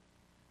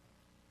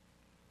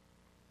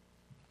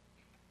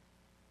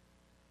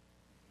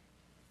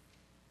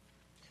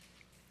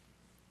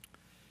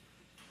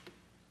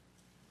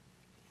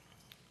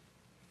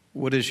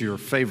What is your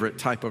favorite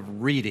type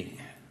of reading?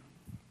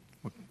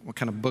 What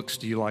kind of books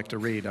do you like to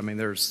read? I mean,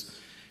 there's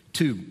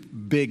two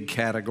big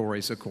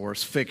categories, of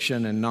course,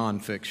 fiction and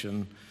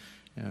nonfiction.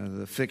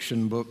 The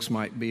fiction books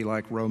might be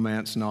like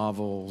romance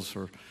novels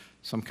or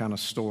some kind of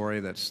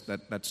story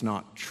that's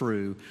not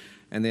true.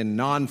 And then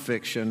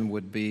nonfiction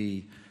would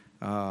be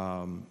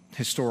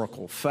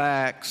historical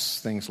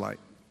facts, things like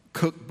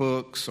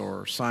cookbooks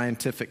or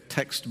scientific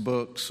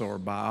textbooks or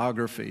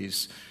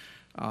biographies.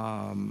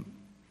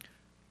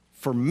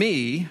 For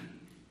me,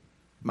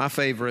 my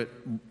favorite,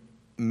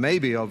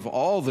 maybe of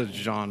all the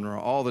genre,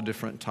 all the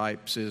different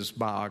types, is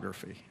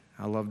biography.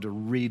 I love to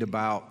read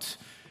about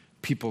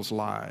people's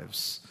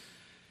lives.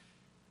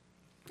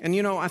 And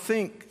I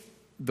think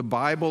the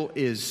Bible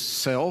is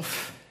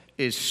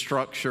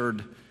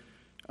structured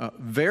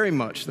very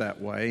much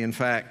that way. In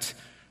fact,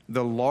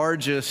 the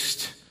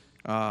largest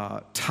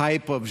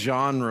type of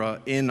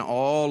genre in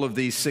all of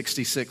these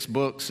 66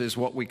 books is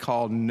what we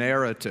call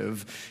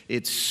narrative.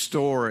 It's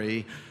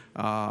story.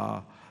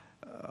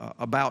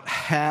 About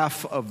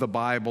half of the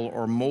Bible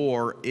or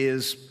more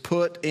is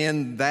put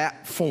in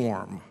that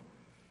form.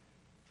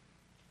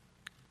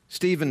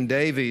 Stephen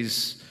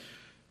Davies,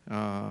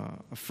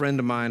 a friend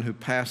of mine who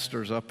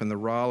pastors up in the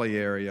Raleigh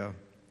area,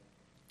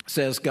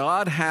 says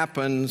God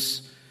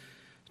happens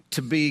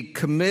to be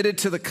committed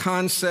to the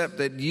concept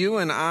that you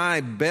and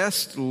I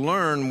best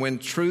learn when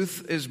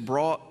truth is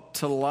brought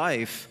to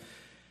life.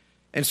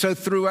 And so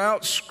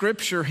throughout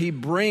Scripture, he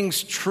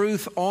brings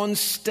truth on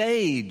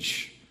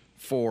stage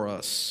for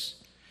us,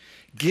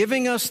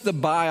 giving us the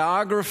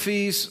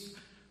biographies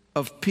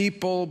of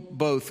people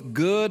both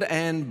good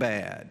and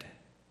bad,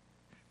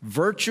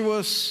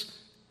 virtuous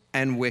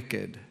and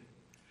wicked,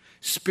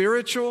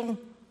 spiritual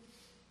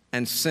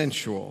and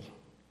sensual,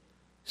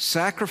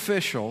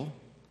 sacrificial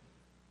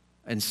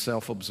and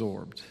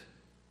self-absorbed.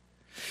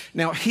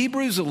 Now,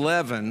 Hebrews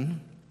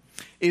 11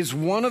 is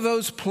one of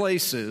those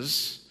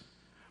places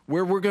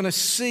where we're going to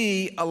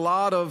see a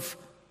lot of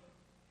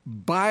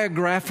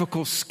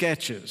biographical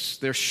sketches.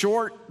 They're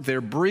short, they're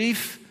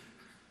brief,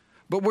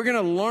 but we're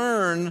going to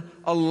learn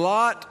a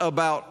lot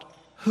about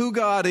who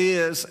God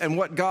is and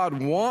what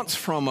God wants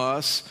from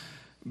us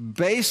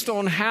based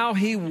on how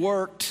He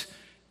worked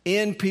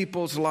in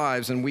people's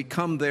lives. And we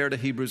come there to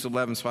Hebrews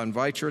 11, so I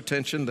invite your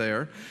attention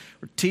there.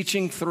 We're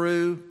preaching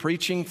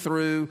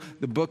through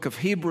the book of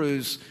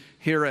Hebrews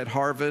here at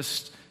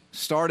Harvest.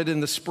 Started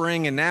in the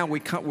spring, and now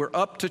we're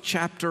up to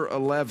chapter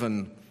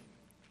 11.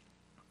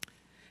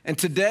 And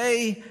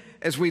today,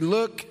 as we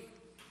look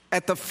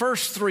at the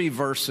first three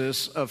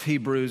verses of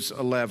Hebrews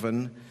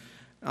 11,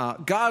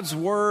 God's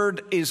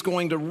Word is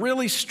going to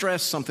really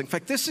stress something. In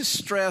fact, this is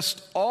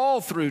stressed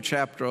all through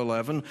chapter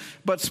 11,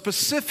 but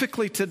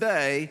specifically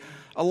today,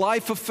 a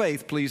life of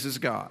faith pleases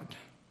God.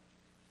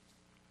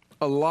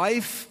 A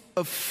life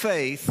of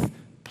faith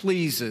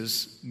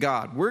pleases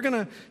God. We're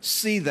going to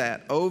see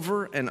that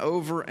over and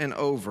over and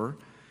over.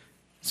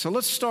 So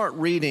let's start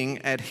reading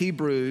at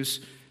Hebrews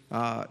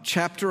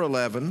chapter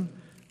 11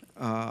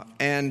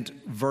 and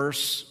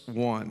verse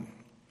 1.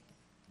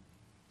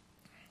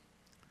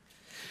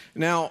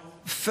 Now,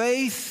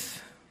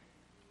 faith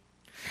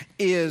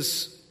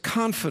is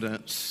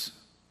confidence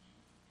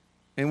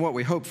in what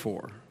we hope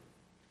for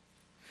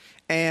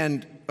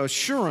and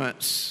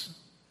assurance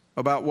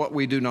about what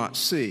we do not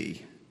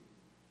see.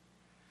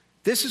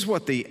 This is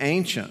what the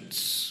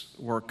ancients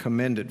were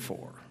commended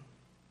for.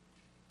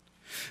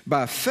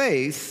 By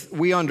faith,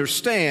 we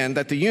understand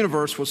that the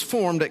universe was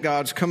formed at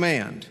God's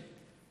command,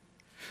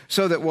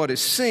 so that what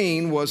is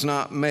seen was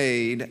not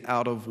made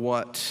out of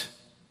what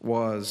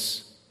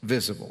was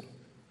visible.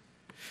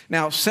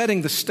 Now,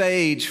 setting the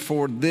stage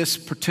for this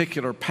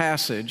particular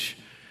passage,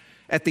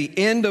 at the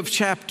end of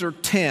chapter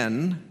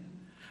 10,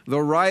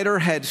 the writer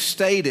had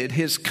stated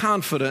his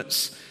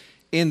confidence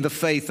in the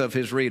faith of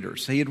his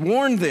readers. He had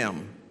warned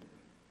them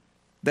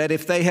that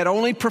if they had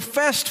only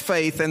professed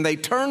faith and they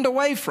turned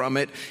away from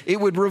it, it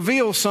would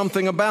reveal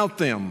something about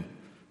them,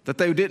 that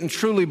they didn't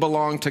truly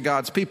belong to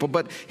God's people.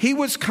 But he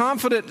was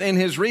confident in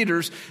his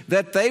readers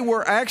that they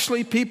were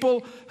actually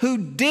people who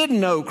did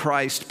know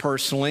Christ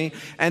personally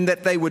and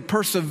that they would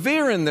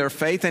persevere in their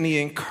faith, and he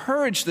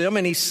encouraged them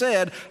and he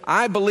said,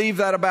 I believe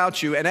that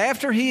about you. And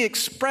after he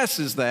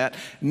expresses that,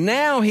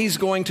 now he's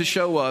going to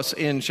show us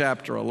in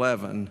chapter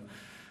 11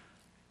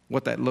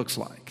 what that looks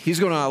like. He's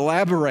going to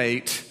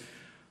elaborate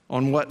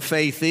on what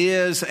faith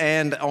is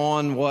and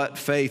on what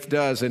faith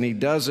does. And he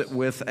does it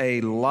with a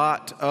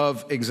lot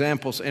of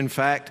examples. In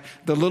fact,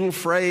 the little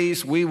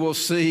phrase we will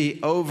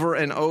see over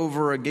and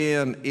over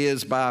again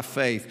is by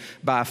faith.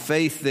 By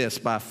faith this,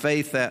 by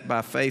faith that,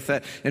 by faith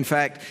that. In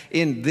fact,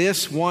 in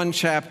this one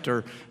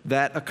chapter,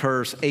 that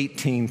occurs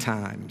 18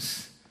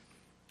 times.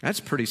 That's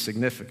pretty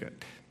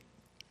significant.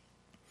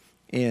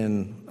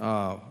 In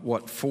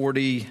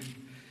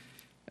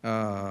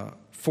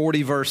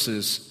 40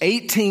 verses,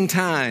 18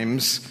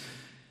 times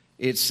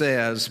it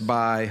says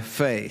by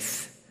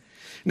faith.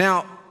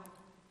 Now,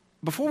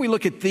 before we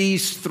look at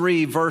these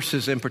three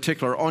verses in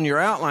particular, on your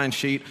outline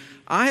sheet,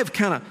 I have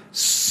kind of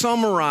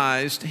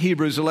summarized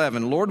Hebrews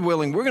 11. Lord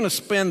willing, we're going to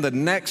spend the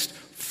next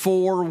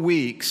 4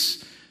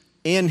 weeks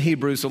in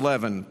Hebrews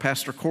 11.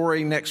 Pastor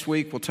Corey next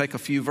week will take a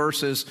few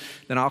verses,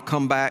 then I'll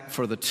come back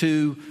for the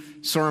 2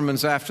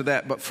 sermons after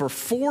that. But for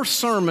 4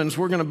 sermons,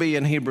 we're going to be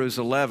in Hebrews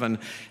 11.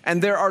 And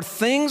there are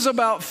things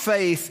about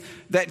faith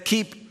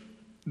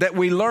that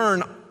we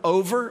learn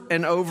over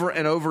and over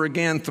and over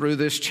again through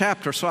this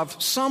chapter. So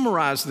I've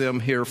summarized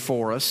them here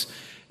for us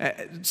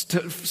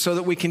so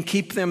that we can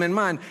keep them in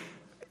mind.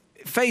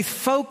 Faith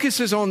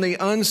focuses on the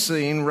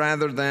unseen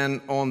rather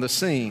than on the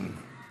seen.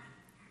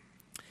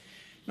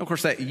 And of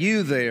course, that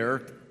 "you"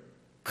 there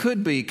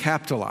could be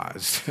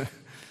capitalized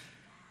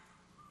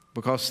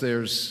because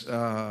there's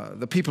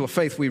the people of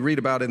faith we read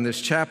about in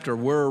this chapter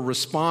were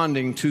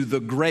responding to the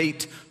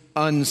great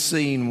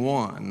unseen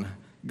one,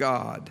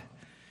 God.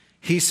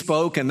 He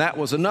spoke, and that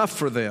was enough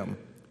for them.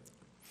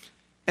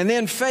 And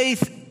then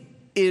faith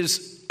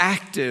is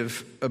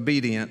active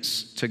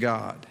obedience to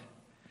God.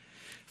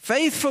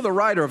 Faith for the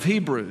writer of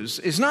Hebrews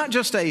is not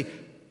just a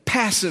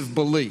passive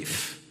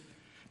belief,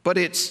 but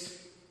it's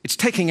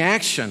taking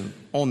action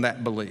on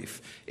that belief.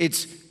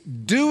 It's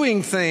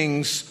doing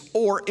things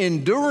or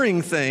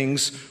enduring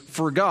things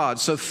for God.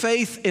 So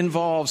faith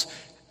involves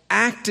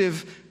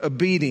active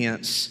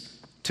obedience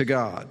to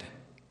God.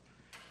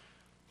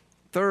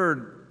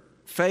 Third,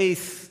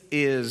 faith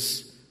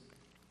is,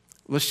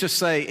 let's just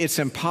say, it's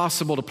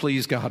impossible to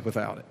please God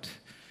without it.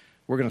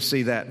 We're going to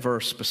see that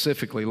verse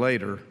specifically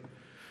later.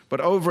 But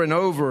over and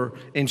over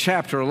in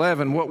chapter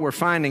 11, what we're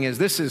finding is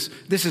this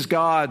is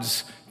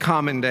God's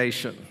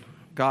commendation.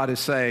 God is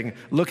saying,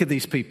 look at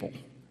these people.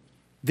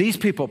 These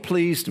people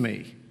pleased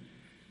me.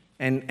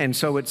 And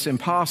so it's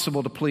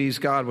impossible to please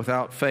God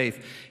without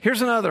faith.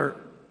 Here's another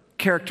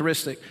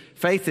characteristic.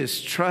 Faith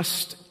is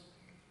trust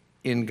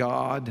in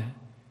God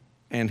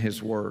and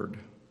His Word.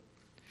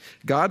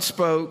 God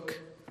spoke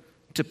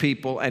to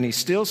people, and He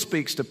still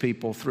speaks to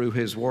people through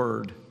His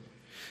Word.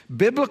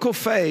 Biblical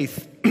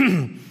faith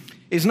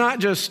is not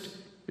just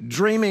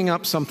dreaming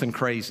up something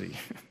crazy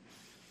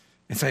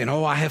and saying,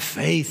 oh, I have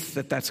faith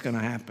that that's going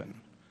to happen.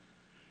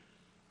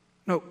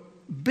 No,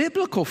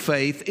 biblical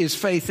faith is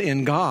faith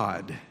in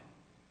God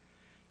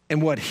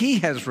and what He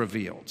has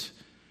revealed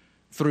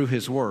through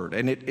His Word.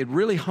 And it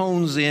really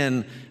hones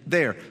in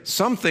there.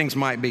 Some things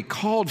might be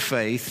called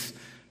faith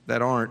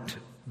that aren't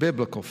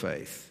biblical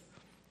faith.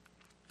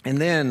 And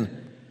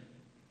then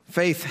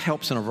faith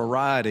helps in a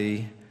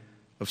variety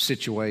of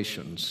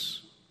situations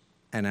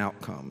and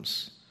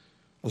outcomes.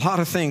 A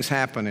lot of things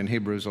happen in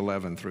Hebrews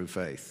 11 through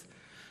faith.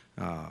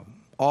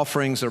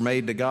 Offerings are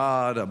made to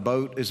God, a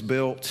boat is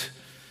built,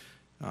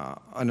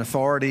 an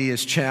authority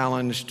is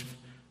challenged,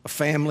 a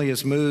family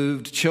is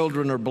moved,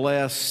 children are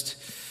blessed,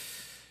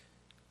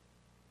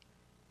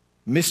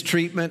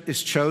 mistreatment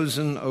is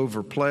chosen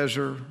over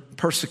pleasure,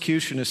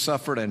 persecution is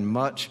suffered, and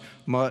much,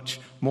 much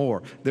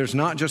more. There's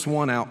not just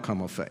one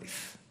outcome of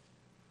faith.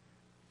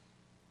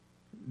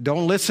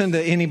 Don't listen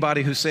to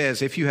anybody who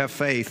says, if you have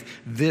faith,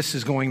 this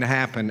is going to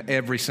happen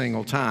every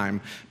single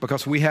time,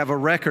 because we have a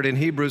record in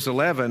Hebrews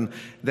 11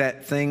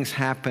 that things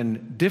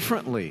happen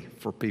differently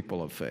for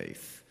people of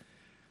faith.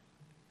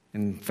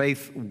 And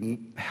faith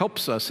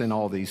helps us in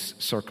all these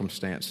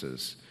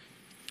circumstances.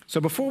 So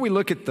before we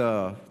look at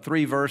the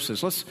 3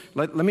 verses,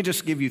 let me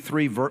just give you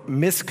 3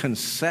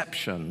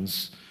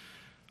 misconceptions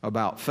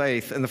about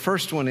faith. And the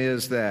first one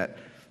is that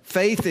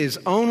faith is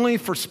only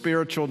for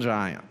spiritual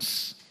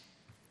giants.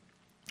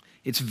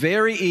 It's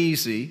very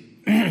easy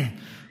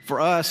for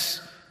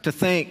us to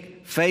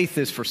think faith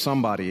is for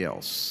somebody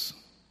else,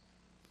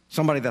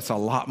 somebody that's a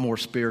lot more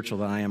spiritual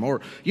than I am.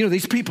 Or,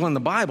 these people in the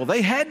Bible,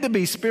 they had to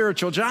be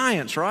spiritual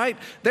giants, right?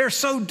 They're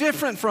so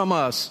different from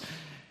us.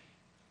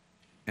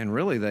 And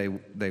really,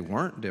 they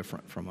weren't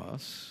different from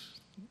us.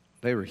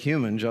 They were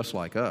human just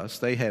like us.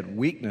 They had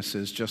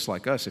weaknesses just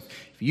like us. If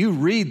you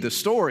read the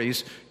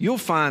stories, you'll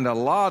find a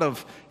lot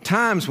of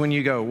times when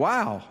you go,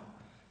 wow,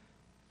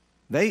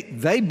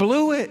 They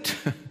blew it.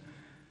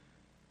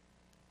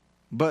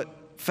 But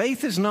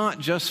faith is not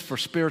just for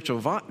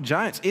spiritual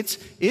giants.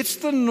 It's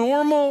the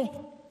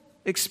normal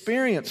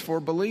experience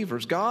for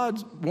believers.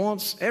 God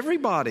wants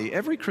everybody,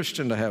 every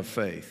Christian, to have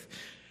faith.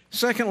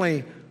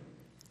 Secondly,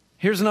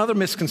 here's another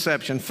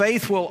misconception.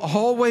 Faith will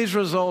always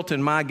result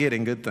in my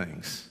getting good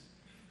things.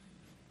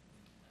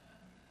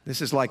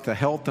 This is like the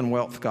health and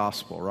wealth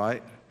gospel,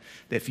 right?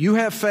 If you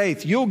have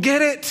faith, you'll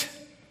get it.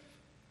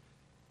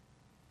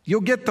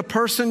 You'll get the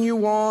person you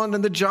want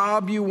and the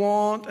job you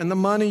want and the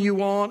money you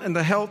want and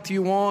the health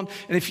you want.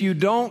 And if you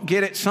don't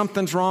get it,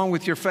 something's wrong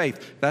with your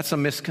faith. That's a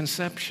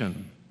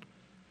misconception.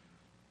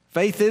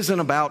 Faith isn't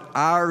about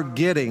our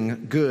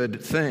getting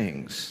good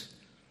things.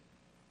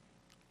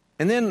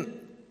 And then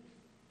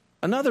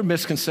another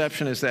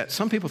misconception is that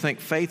some people think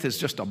faith is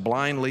just a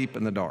blind leap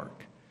in the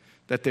dark,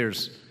 that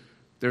there's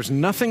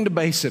nothing to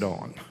base it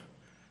on.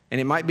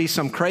 And it might be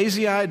some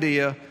crazy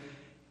idea,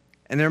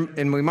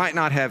 and we might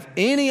not have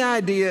any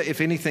idea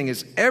if anything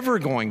is ever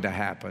going to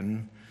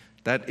happen.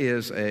 That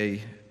is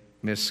a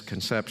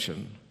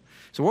misconception.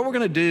 So what we're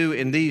going to do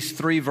in these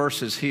 3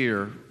 verses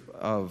here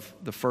of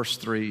the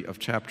first 3 of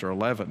chapter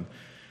 11,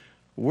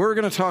 we're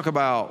going to talk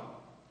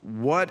about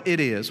what it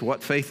is,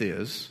 what faith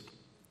is.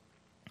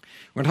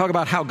 We're going to talk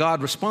about how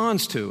God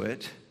responds to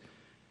it.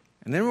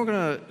 And then we're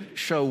going to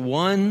show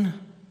one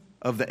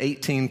of the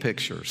 18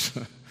 pictures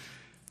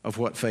of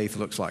what faith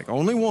looks like.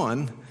 Only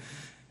one.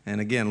 And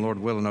again, Lord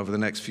willing, over the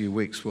next few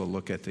weeks, we'll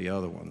look at the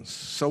other ones.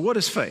 So what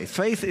is faith?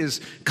 Faith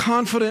is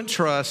confident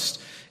trust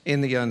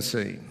in the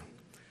unseen.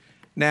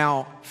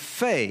 Now,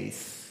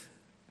 faith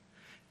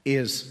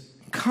is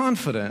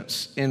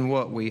confidence in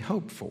what we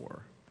hope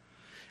for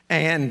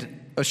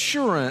and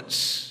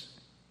assurance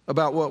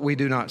about what we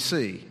do not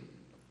see.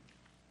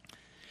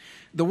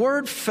 The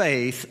word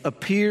faith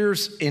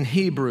appears in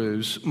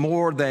Hebrews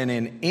more than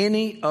in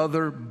any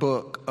other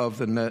book of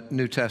the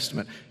New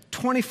Testament,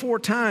 24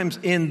 times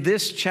in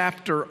this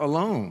chapter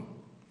alone.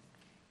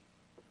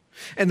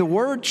 And the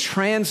word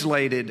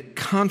translated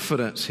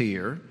confidence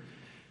here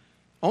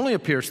only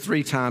appears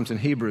 3 times in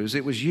Hebrews.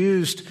 It was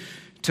used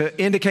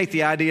to indicate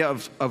the idea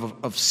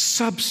of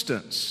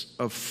substance,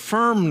 of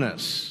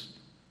firmness,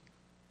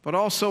 but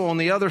also on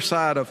the other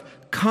side of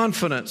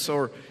confidence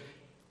when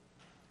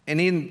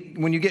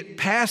you get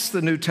past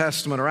the New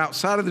Testament or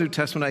outside of the New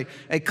Testament,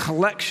 a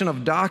collection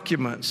of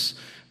documents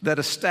that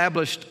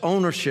established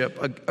ownership,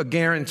 a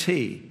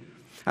guarantee.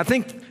 I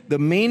think the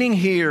meaning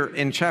here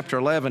in chapter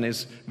 11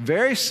 is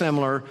very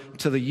similar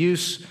to the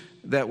use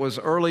that was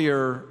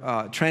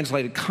earlier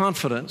translated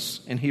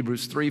confidence in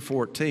Hebrews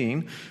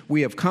 3:14.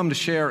 We have come to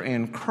share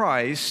in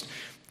Christ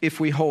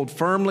if we hold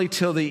firmly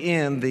till the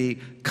end the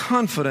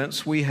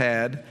confidence we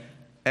had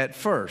at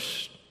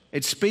first.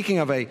 It's speaking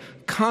of a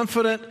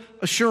confident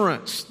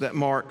assurance that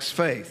marks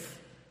faith.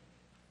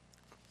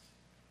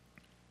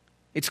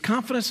 It's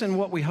confidence in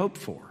what we hope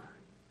for.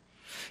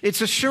 It's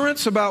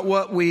assurance about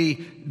what we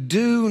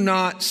do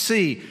not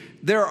see.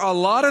 There are a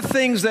lot of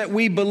things that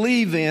we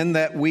believe in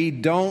that we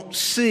don't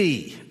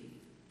see,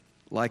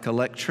 like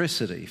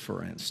electricity,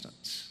 for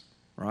instance,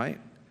 right?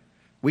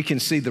 We can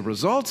see the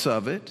results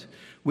of it.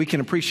 We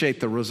can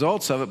appreciate the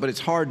results of it, but it's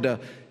hard to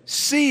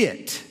see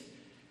it.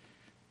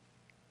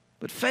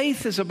 But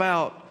faith is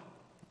about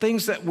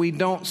things that we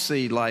don't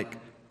see, like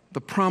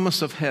the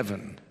promise of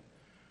heaven,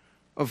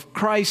 of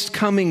Christ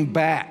coming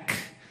back,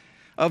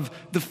 of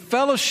the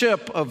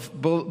fellowship of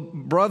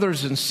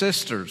brothers and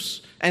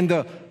sisters, and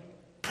the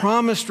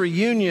promised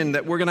reunion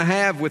that we're going to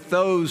have with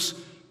those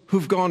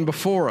who've gone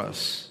before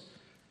us.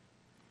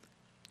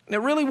 Now,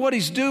 really what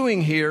he's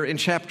doing here in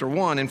chapter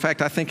 1, in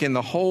fact, I think in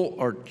the whole,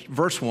 or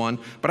verse 1,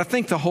 but I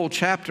think the whole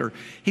chapter,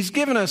 he's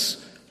given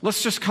us,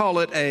 let's just call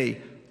it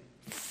a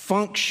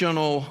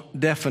functional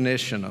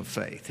definition of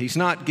faith. He's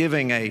not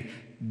giving a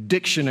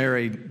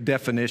dictionary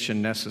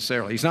definition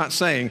necessarily. He's not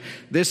saying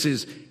this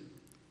is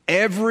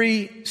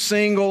every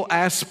single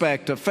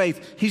aspect of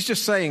faith. He's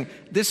just saying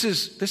this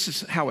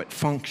is how it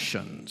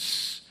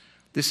functions.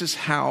 This is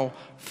how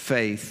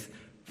faith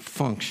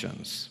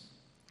functions.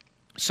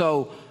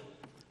 So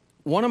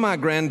one of my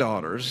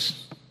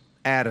granddaughters,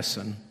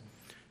 Addison,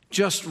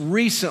 just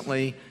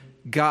recently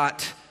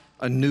got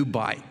a new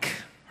bike,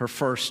 her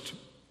first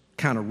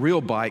kind of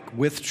real bike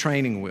with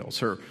training wheels.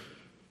 Her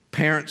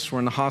parents were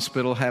in the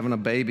hospital having a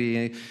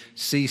baby,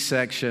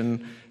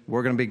 C-section.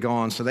 We're going to be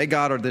gone. So they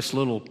got her this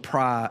little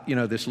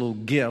this little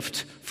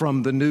gift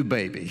from the new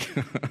baby.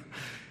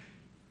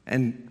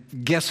 And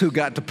guess who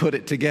got to put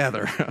it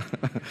together?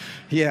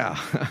 Yeah.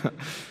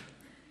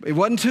 It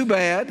wasn't too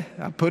bad.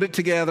 I put it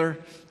together.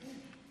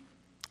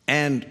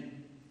 And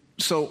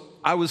so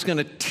I was going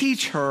to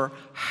teach her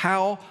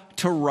how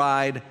to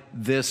ride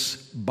this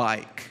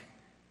bike.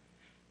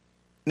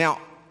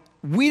 Now,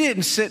 we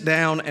didn't sit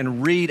down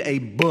and read a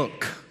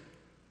book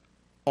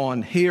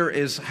on here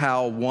is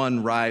how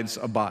one rides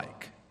a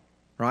bike,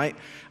 right?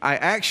 I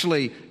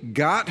actually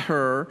got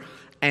her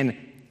and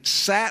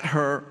sat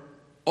her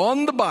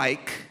on the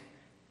bike,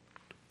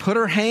 put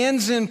her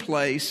hands in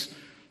place,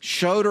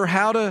 showed her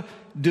how to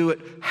do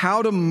it,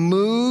 how to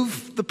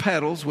move the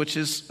pedals, which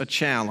is a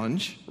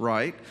challenge,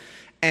 right?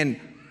 And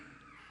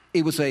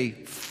it was a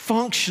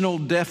functional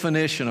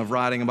definition of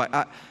riding a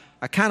bike.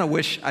 I kind of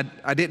wish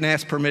I didn't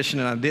ask permission,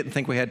 and I didn't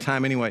think we had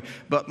time anyway,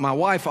 but my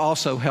wife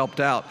also helped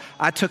out.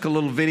 I took a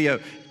little video.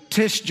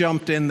 Tish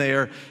jumped in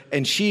there,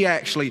 and she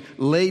actually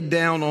laid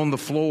down on the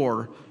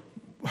floor,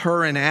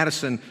 her and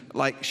Addison,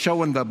 like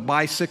showing the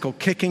bicycle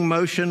kicking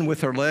motion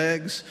with her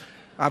legs.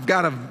 I've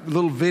got a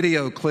little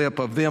video clip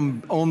of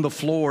them on the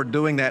floor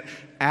doing that.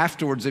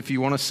 Afterwards, if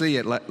you want to see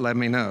it, let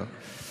me know.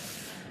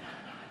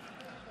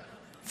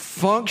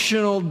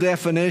 Functional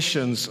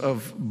definitions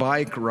of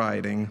bike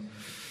riding.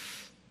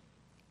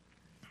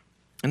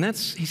 And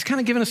he's kind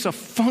of giving us a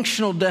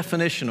functional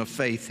definition of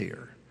faith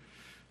here.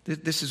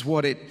 This is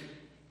what it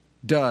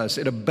does.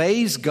 It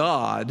obeys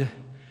God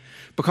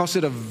because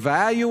it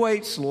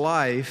evaluates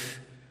life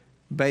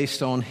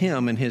based on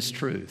Him and His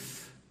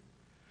truth,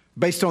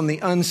 based on the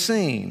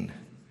unseen,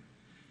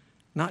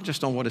 not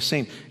just on what is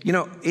seen. You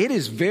know, it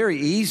is very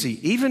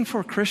easy, even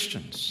for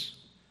Christians,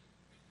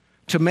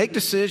 to make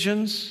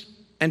decisions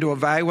and to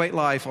evaluate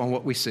life on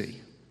what we see.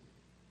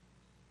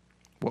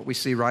 What we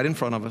see right in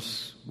front of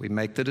us, we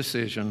make the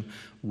decision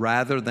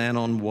rather than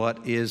on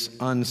what is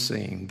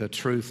unseen, the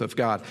truth of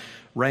God.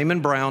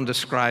 Raymond Brown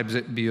describes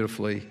it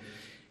beautifully.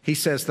 He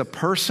says, the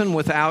person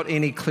without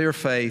any clear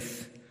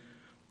faith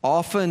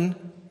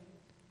often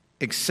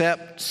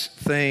accepts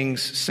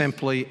things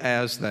simply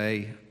as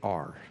they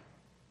are.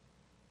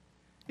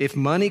 If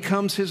money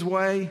comes his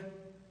way,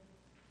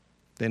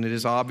 then it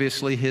is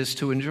obviously his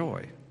to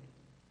enjoy.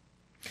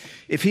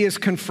 If he is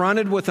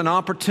confronted with an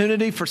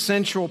opportunity for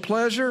sensual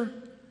pleasure,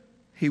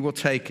 he will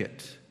take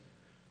it,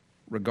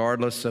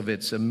 regardless of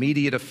its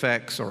immediate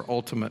effects or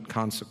ultimate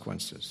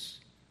consequences.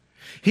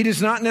 He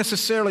does not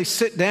necessarily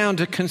sit down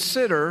to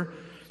consider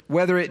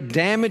whether it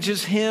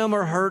damages him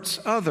or hurts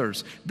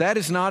others. That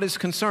is not his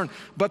concern.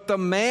 But the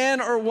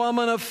man or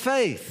woman of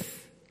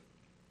faith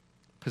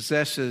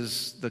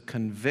possesses the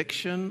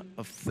conviction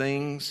of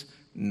things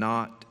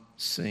not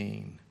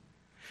seen.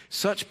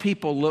 Such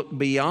people look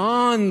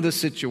beyond the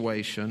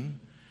situation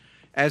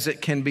as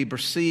it can be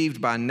perceived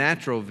by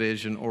natural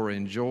vision or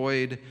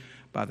enjoyed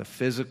by the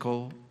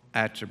physical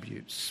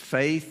attributes.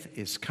 Faith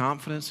is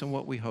confidence in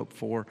what we hope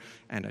for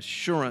and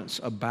assurance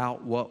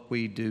about what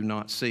we do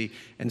not see.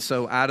 And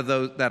so out of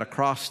that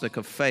acrostic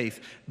of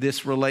faith,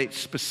 this relates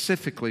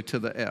specifically to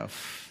the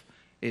F.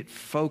 It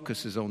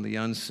focuses on the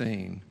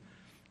unseen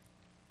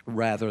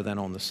rather than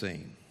on the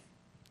seen.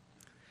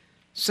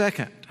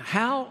 Second,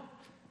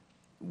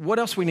 what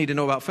else we need to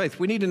know about faith?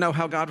 We need to know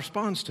how God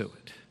responds to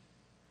it.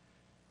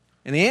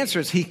 And the answer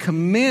is He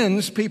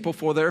commends people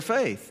for their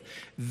faith.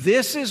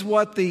 This is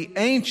what the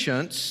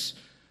ancients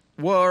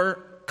were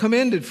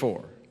commended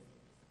for.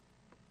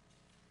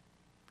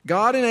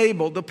 God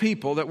enabled the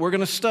people that we're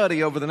going to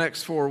study over the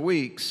next 4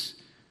 weeks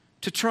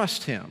to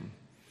trust Him.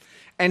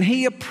 And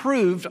He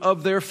approved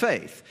of their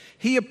faith.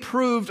 He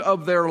approved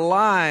of their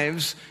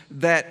lives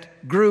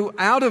that grew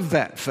out of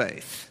that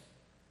faith.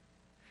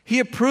 He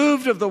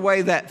approved of the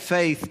way that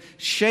faith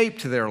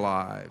shaped their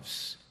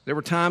lives. There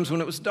were times when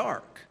it was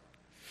dark.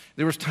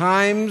 There was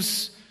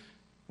times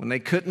when they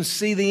couldn't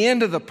see the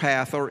end of the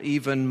path or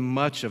even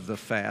much of the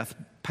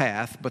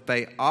path, but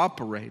they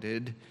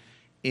operated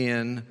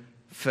in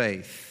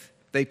faith.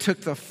 They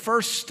took the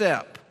first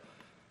step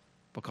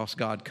because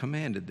God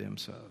commanded them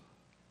so.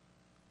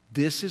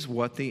 This is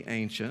what the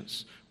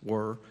ancients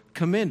were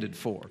commended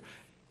for.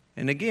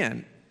 And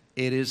again,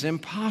 it is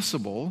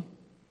impossible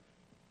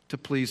to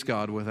please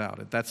God without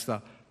it. That's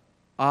the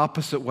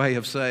opposite way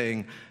of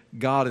saying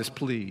God is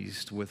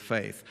pleased with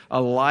faith. A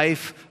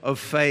life of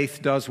faith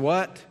does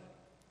what?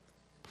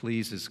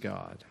 Pleases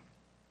God.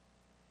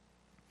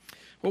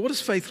 Well, what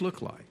does faith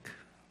look like?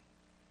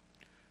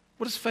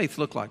 What does faith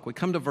look like? We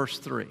come to verse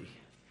 3.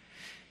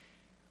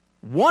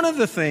 One of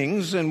the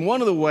things and one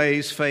of the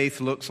ways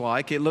faith looks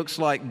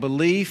like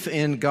belief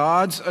in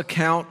God's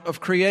account of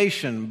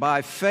creation.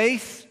 By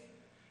faith,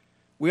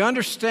 we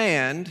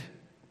understand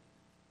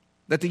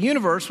that the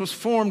universe was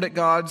formed at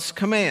God's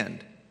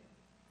command.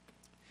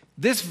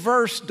 This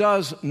verse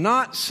does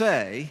not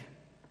say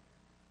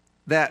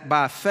that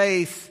by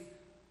faith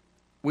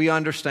we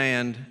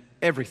understand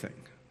everything.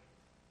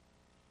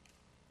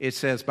 It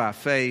says by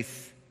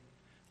faith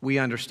we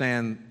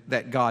understand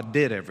that God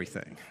did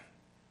everything.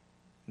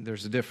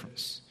 There's a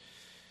difference.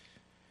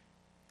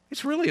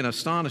 It's really an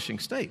astonishing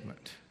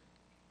statement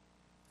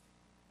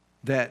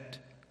that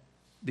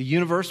the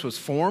universe was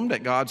formed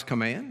at God's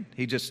command.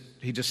 He just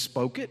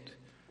spoke it.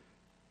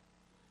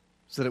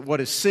 So that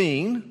what is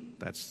seen,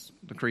 that's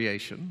the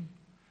creation,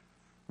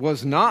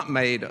 was not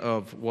made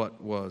of what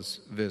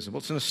was visible.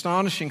 It's an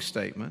astonishing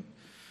statement.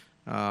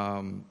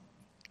 I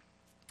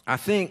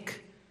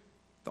think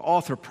the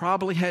author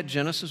probably had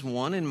Genesis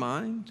 1 in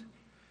mind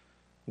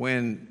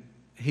when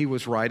he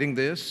was writing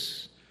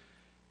this.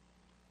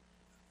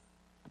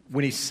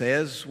 When he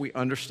says we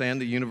understand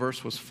the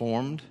universe was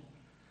formed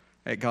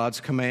at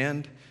God's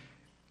command.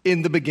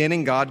 In the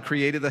beginning, God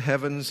created the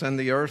heavens and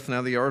the earth.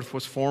 Now the earth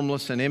was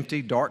formless and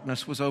empty.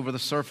 Darkness was over the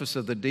surface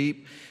of the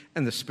deep,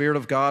 and the Spirit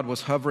of God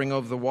was hovering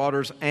over the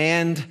waters.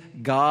 And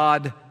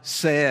God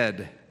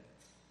said,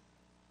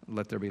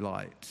 let there be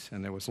light.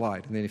 And there was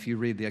light. And then if you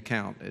read the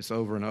account, it's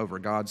over and over.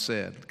 God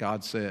said,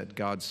 God said,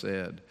 God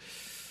said.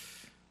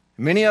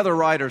 Many other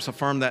writers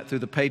affirm that through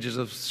the pages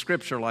of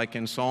Scripture, like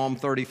in Psalm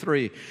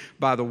 33.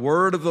 By the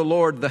word of the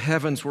Lord the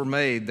heavens were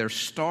made, their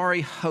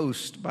starry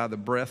host by the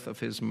breath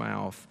of His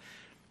mouth.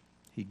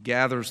 He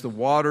gathers the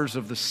waters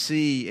of the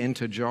sea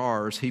into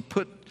jars. He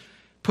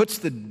puts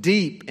the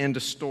deep into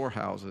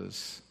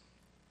storehouses.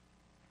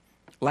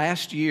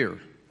 Last year,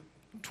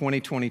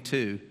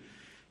 2022,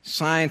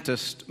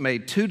 scientists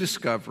made 2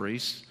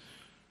 discoveries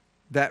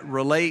that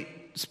relate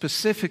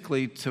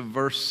specifically to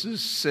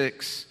verses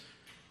 6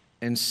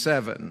 and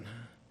 7.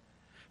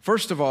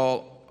 First of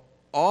all,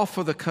 off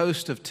of the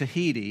coast of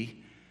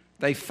Tahiti,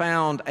 they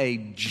found a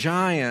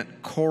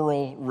giant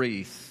coral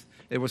reef.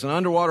 It was an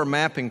underwater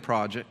mapping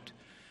project.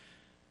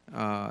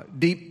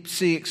 Deep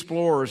sea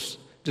explorers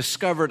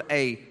discovered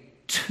a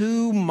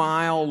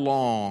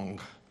 2-mile-long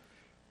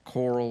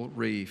coral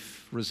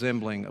reef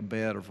resembling a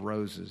bed of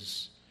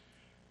roses.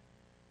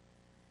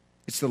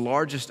 It's the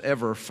largest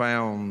ever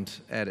found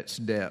at its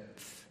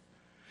depth.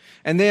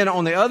 And then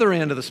on the other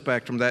end of the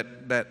spectrum,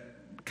 that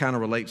kind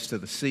of relates to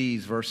the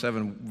seas, verse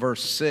 7,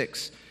 verse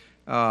 6,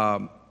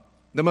 the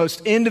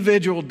most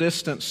individual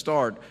distant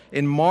star.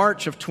 In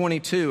March of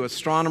 22,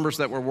 astronomers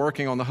that were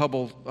working on the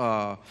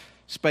Hubble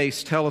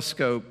Space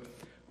Telescope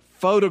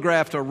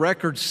photographed a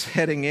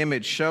record-setting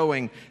image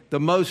showing the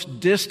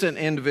most distant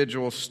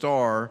individual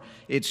star.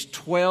 It's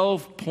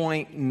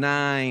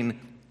 12.9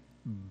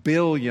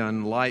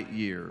 billion light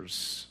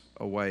years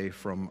away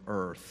from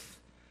Earth.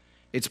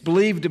 It's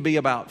believed to be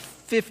about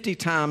 50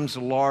 times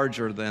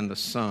larger than the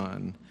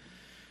sun,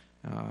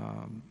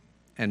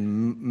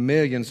 and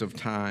millions of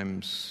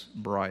times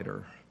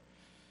brighter.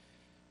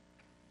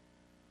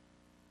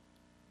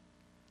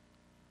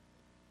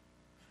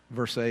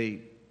 Verse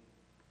 8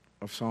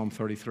 of Psalm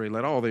 33,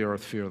 let all the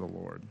earth fear the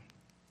Lord.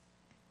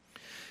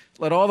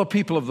 Let all the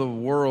people of the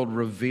world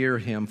revere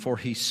him, for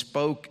he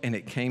spoke and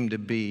it came to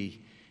be.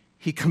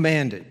 He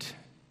commanded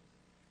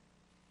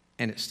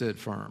and it stood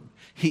firm.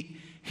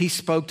 He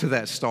spoke to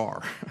that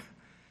star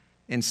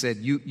and said,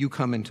 you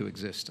come into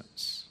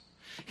existence.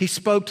 He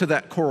spoke to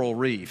that coral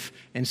reef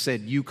and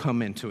said, you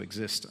come into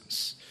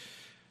existence.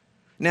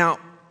 Now,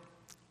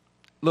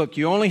 look,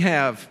 you only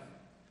have,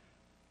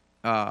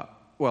 well,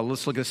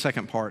 let's look at the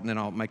second part and then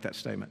I'll make that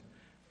statement.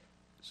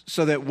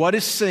 So that what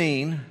is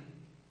seen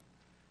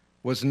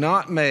was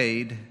not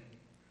made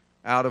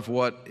out of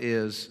what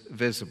is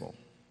visible.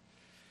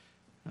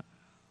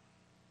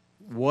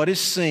 What is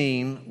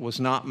seen was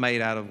not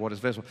made out of what is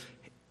visible.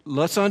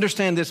 Let's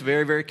understand this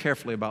very, very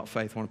carefully about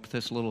faith. I want to put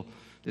this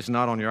it's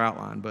not on your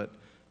outline, but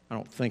I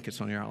don't think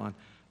it's on your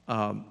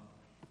outline.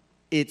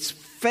 It's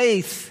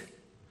faith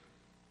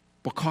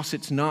because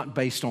it's not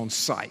based on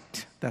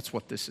sight. That's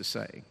what this is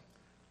saying.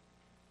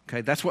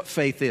 Okay, that's what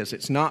faith is.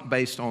 It's not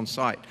based on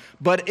sight.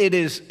 But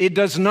it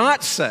does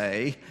not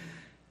say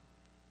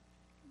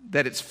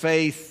that it's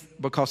faith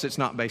because it's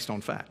not based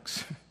on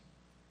facts.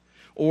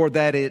 Or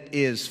that it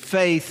is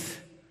faith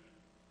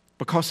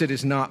because it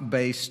is not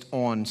based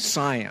on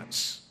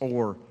science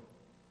or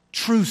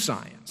true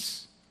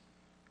science.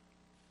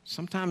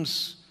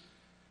 Sometimes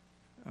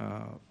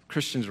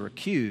Christians are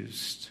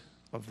accused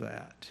of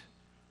that.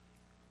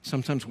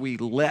 Sometimes we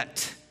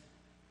let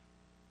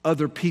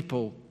other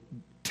people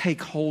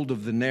take hold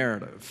of the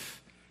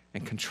narrative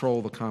and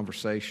control the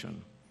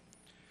conversation.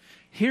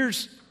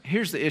 Here's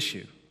the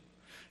issue.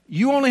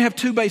 You only have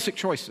two basic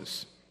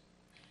choices.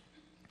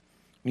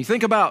 When you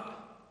think about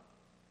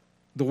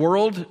the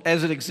world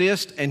as it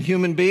exists and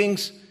human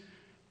beings,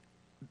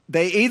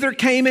 they either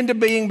came into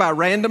being by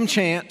random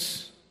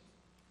chance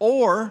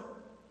or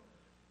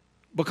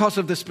because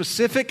of the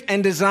specific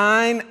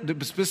design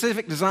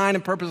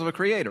and purpose of a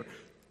creator.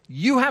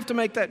 You have to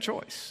make that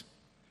choice.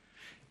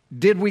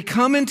 Did we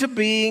come into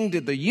being?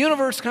 Did the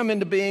universe come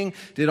into being?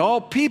 Did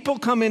all people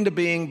come into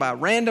being by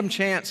random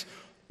chance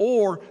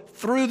or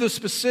through the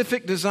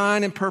specific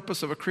design and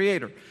purpose of a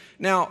creator?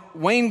 Now,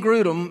 Wayne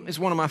Grudem is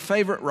one of my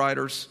favorite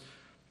writers.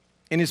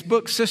 In his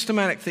book,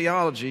 Systematic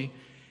Theology,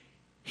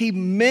 he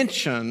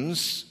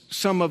mentions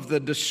some of the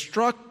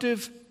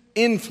destructive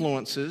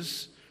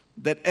influences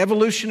that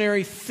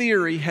evolutionary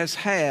theory has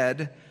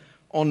had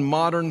on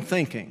modern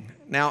thinking.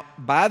 Now,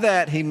 by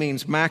that, he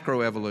means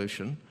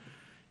macroevolution.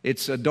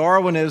 It's a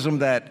Darwinism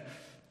that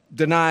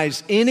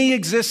denies any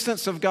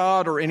existence of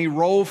God or any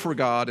role for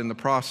God in the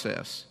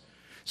process.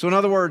 So in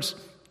other words,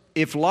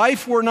 if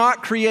life were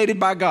not created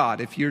by God,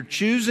 if you're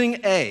choosing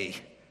A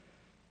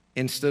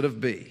instead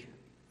of B,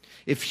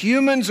 if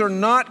humans are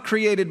not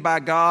created by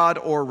God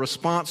or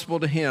responsible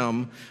to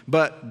Him,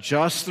 but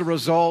just the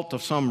result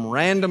of some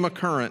random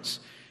occurrence,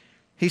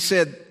 he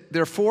said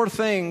there are four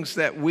things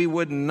that we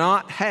would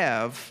not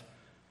have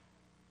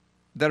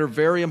that are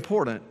very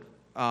important.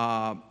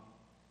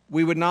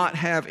 We would not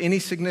have any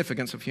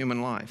significance of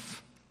human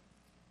life.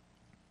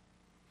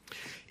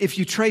 If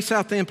you trace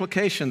out the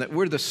implication that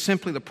we're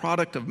simply the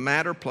product of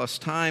matter plus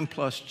time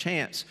plus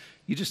chance,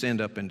 you just end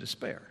up in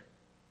despair.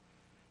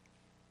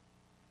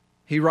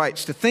 He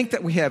writes, to think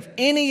that we have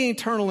any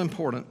eternal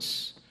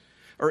importance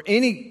or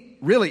any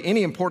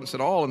importance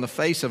at all in the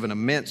face of an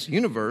immense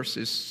universe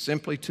is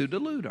simply to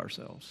delude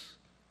ourselves.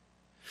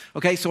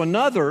 Okay, so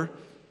another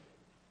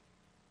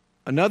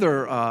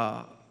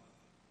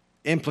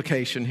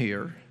implication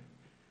here,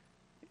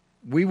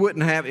 we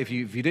wouldn't have, if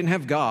you didn't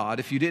have God,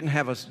 if you didn't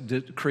have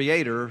a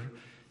creator,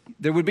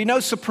 there would be no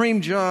supreme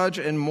judge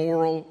and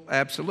moral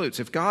absolutes.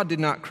 If God did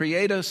not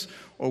create us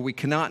or we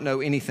cannot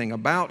know anything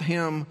about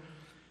Him,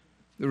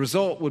 the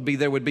result would be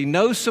there would be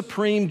no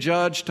supreme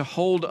judge to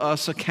hold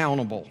us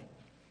accountable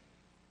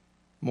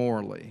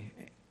morally.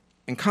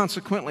 And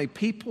consequently,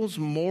 people's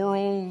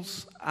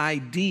morals,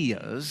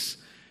 ideas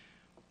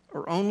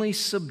are only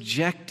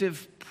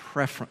subjective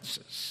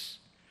preferences.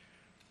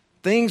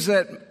 Things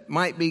that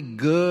might be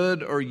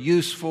good or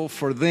useful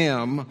for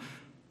them,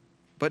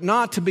 but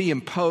not to be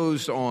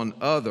imposed on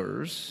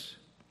others.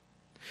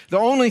 The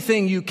only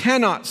thing you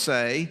cannot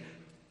say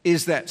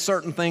is that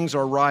certain things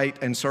are right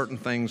and certain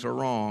things are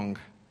wrong.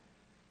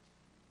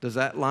 Does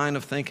that line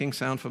of thinking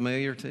sound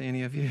familiar to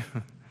any of you?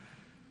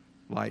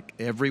 Like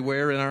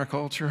everywhere in our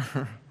culture?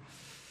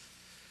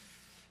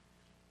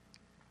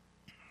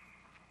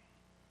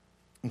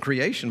 And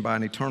creation by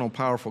an eternal,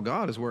 powerful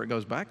God is where it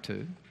goes back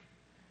to.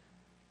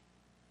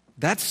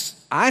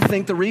 That's, I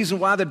think, the reason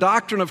why the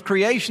doctrine of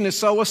creation is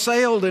so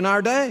assailed in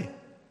our day.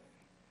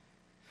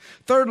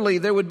 Thirdly,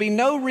 there would be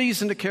no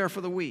reason to care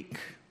for the weak.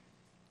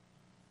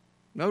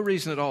 No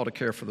reason at all to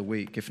care for the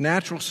weak. If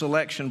natural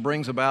selection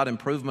brings about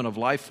improvement of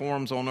life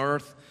forms on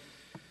earth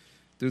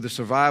through the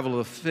survival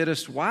of the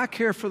fittest, why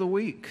care for the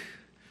weak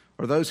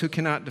or those who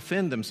cannot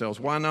defend themselves?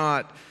 Why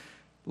not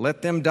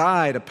let them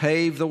die to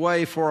pave the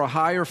way for a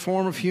higher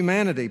form of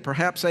humanity,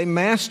 perhaps a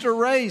master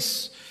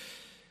race?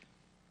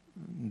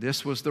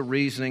 This was the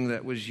reasoning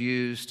that was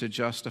used to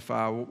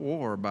justify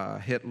war by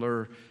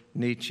Hitler,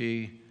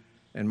 Nietzsche,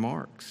 and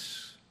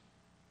Marx.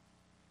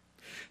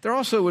 There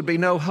also would be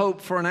no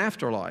hope for an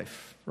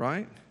afterlife,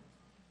 right?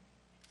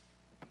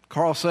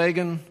 Carl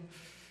Sagan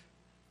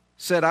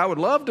said, "I would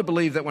love to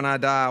believe that when I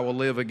die I will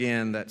live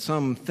again, that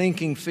some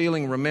thinking,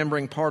 feeling,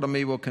 remembering part of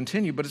me will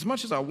continue. But as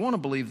much as I want to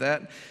believe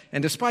that,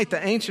 and despite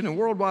the ancient and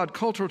worldwide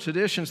cultural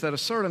traditions that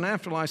assert an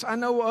afterlife, I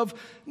know of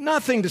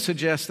nothing to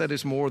suggest that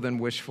is more than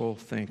wishful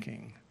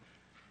thinking."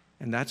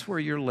 And that's where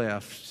you're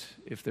left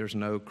if there's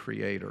no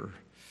creator.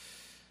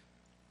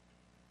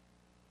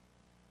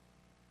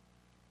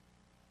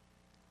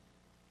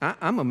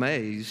 I'm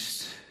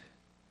amazed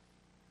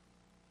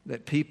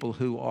that people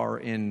who are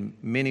in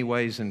many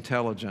ways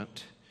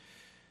intelligent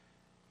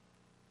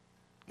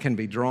can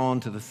be drawn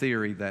to the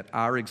theory that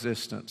our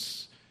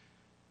existence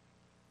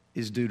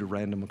is due to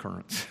random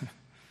occurrence.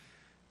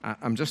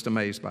 I'm just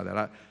amazed by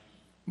that.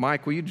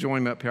 Mike, will you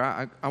join me up here?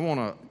 I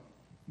want to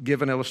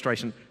give an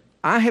illustration.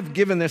 I have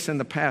given this in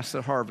the past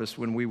at Harvest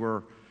when we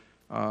were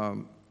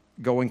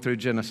going through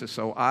Genesis,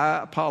 so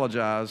I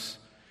apologize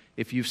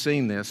if you've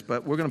seen this,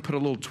 but we're going to put a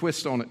little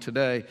twist on it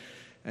today.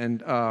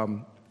 And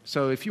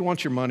so if you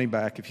want your money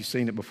back, if you've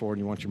seen it before and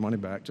you want your money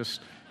back,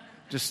 just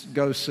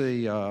go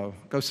see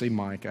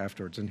Mike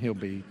afterwards, and he'll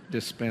be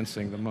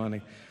dispensing the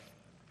money.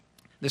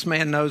 This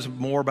man knows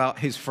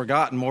he's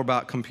forgotten more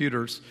about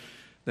computers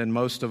than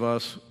most of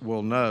us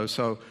will know.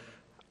 So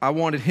I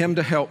wanted him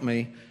to help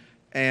me,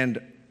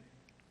 and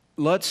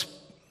let's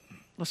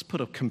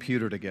put a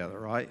computer together,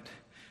 right?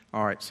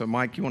 All right, so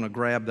Mike, you want to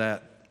grab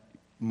that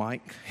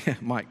mic?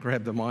 Mike,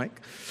 grab the mic.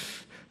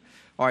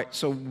 All right,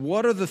 so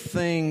what are the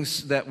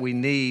things that we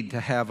need to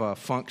have a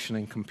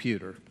functioning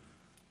computer?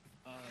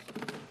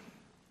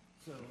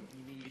 So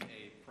you need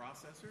a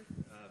processor.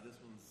 This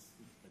one's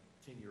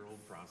a 10-year-old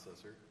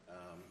processor.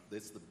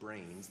 It's the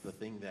brains, the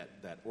thing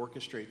that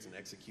orchestrates and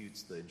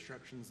executes the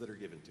instructions that are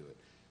given to it.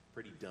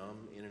 Pretty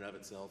dumb in and of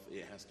itself.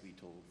 It has to be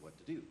told what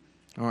to do.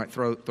 All right,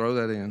 throw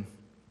that in.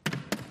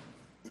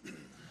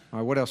 All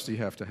right, what else do you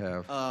have to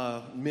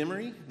have?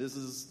 Memory. This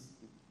is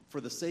for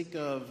the sake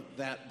of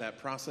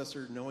that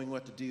processor knowing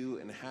what to do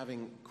and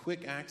having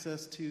quick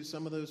access to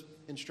some of those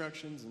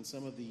instructions and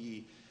some of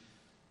the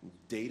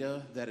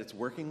data that it's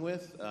working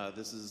with.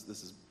 This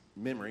is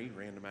memory,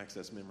 random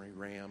access memory,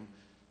 RAM.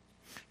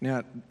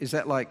 Now, is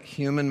that like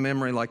human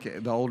memory? Like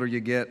the older you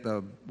get,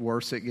 the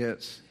worse it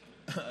gets?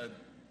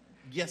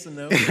 Yes and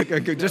no.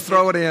 Just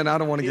throw it in. I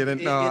don't want to get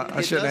in. No, I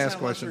shouldn't ask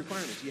questions.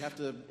 Requirements. You have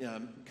to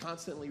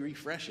constantly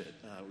refresh it,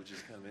 which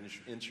is kind of an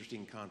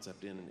interesting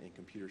concept in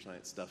computer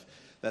science stuff.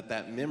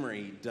 That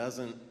memory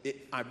doesn't.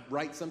 I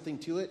write something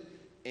to it,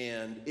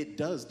 and it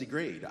does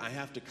degrade. I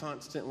have to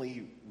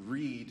constantly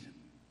read.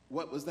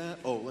 What was that?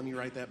 Oh, let me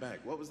write that back.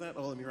 What was that?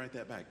 Oh, let me write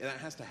that back. And that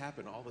has to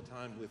happen all the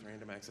time with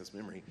random access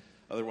memory.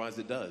 Otherwise,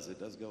 it does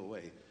go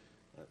away.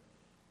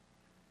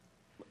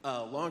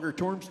 Longer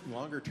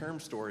term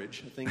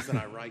storage, things that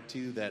I write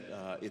to that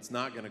it's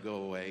not going to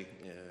go away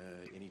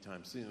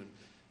anytime soon.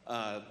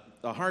 A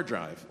hard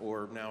drive,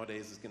 or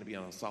nowadays it's going to be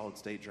on a solid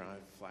state drive,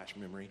 flash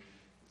memory.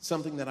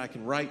 Something that I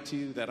can write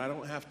to that I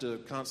don't have to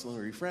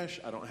constantly refresh,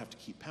 I don't have to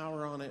keep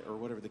power on it, or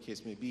whatever the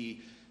case may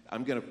be.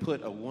 I'm going to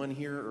put a 1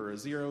 here or a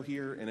 0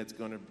 here, and it's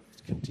going to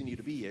continue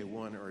to be a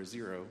 1 or a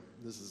 0.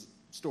 This is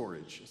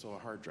storage, so a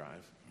hard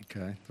drive.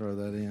 Okay, throw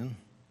that in.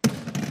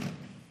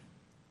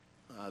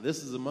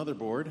 This is a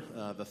motherboard,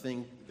 the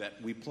thing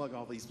that we plug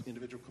all these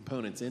individual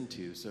components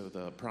into. So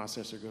the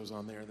processor goes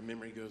on there, the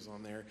memory goes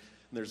on there.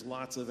 And there's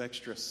lots of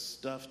extra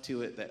stuff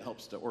to it that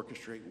helps to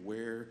orchestrate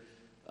where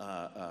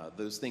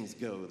those things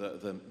go.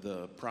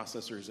 The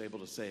processor is able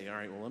to say, all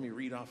right, well, let me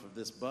read off of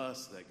this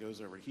bus that goes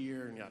over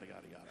here, and yada,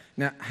 yada, yada.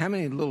 Now, how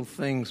many little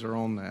things are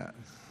on that?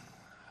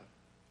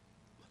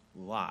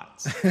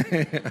 Lots.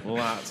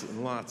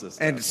 lots of stuff.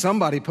 And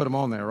somebody put them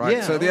on there, right?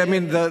 Yeah, So,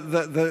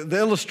 the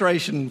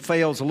illustration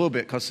fails a little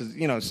bit because,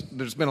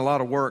 there's been a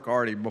lot of work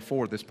already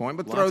before this point,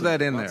 but throw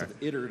that in there. Lots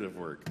of iterative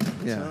work.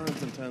 Yeah.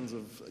 Tons and tons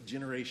of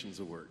generations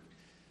of work.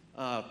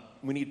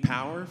 We need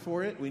power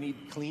for it. We need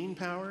clean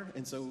power.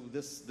 And so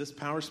this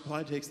power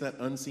supply takes that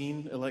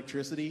unseen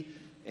electricity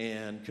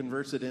and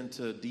converts it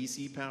into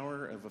DC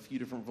power of a few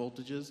different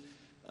voltages.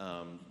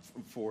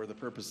 for the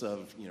purpose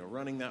of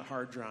running that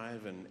hard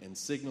drive and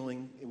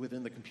signaling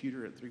within the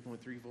computer at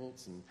 3.3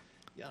 volts and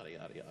yada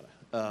yada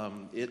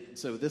yada.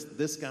 So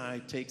this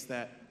guy takes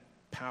that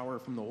power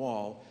from the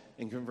wall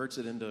and converts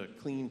it into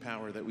clean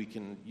power that we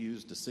can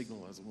use to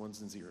signal as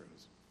ones and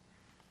zeros.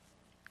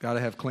 Got to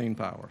have clean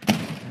power.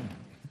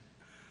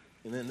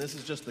 And then this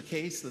is just the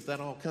case that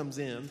all comes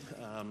in.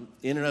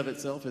 In and of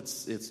itself,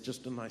 it's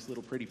just a nice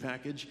little pretty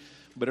package,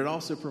 but it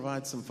also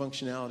provides some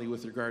functionality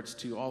with regards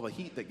to all the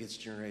heat that gets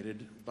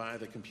generated by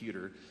the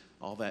computer,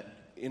 all that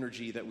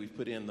energy that we've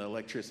put in, the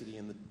electricity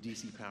and the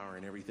DC power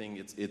and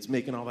everything. It's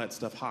making all that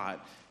stuff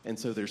hot. And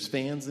so there's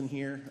fans in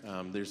here.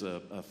 There's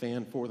a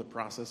fan for the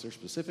processor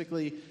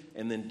specifically,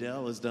 and then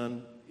Dell has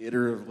done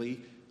iteratively,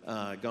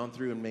 gone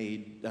through and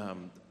made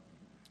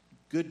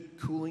good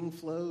cooling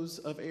flows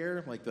of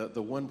air, like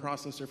the one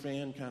processor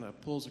fan kind of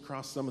pulls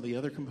across some of the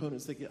other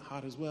components that get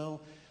hot as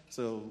well.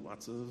 So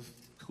lots of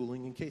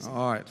cooling and casing.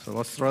 All right, so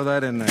let's throw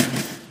that in there.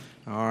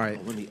 All right.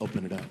 Let me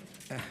open it up.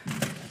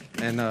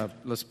 And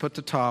let's put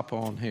the top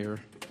on here.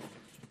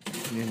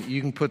 You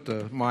can put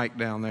the mic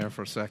down there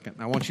for a second.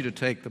 I want you to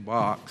take the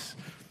box,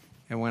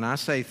 and when I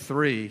say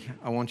 3,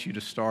 I want you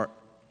to start.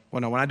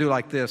 Well, no, when I do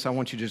like this, I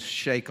want you to just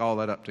shake all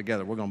that up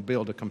together. We're going to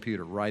build a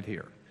computer right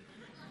here.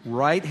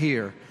 Right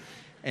here.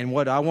 And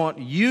what I want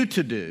you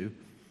to do,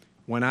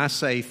 when I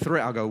say 3,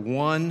 I'll go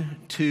 1,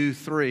 2,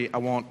 3. I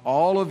want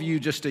all of you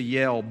just to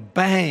yell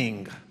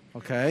 "bang,"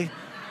 okay?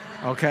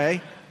 Okay?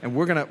 And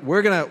we're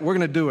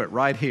gonna do it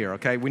right here,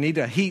 okay? We need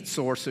a heat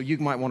source, so you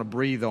might want to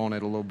breathe on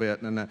it a little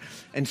bit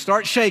and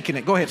start shaking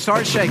it. Go ahead,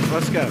 start shaking.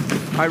 Let's go.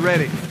 All right,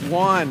 ready?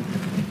 1,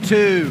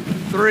 2,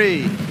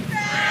 3.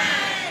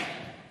 Bang!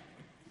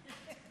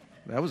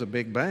 That was a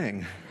big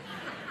bang.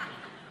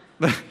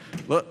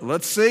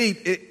 Let's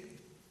see.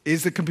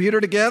 Is the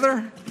computer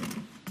together?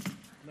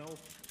 No.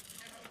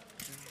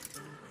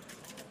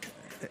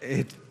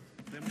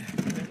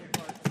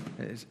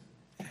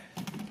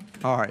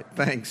 All right,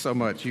 thanks so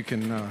much. You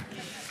can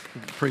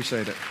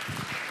appreciate it.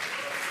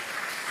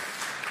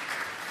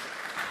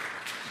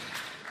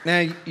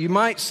 Now, you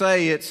might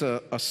say it's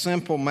a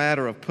simple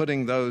matter of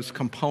putting those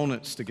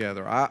components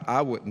together.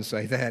 I wouldn't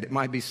say that. It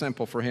might be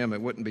simple for him.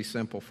 It wouldn't be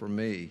simple for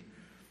me.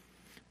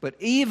 But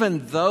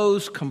even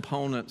those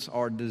components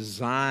are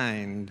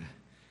designed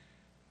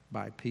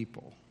by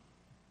people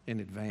in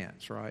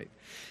advance, right?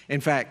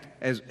 In fact,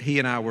 as he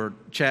and I were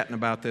chatting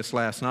about this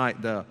last night,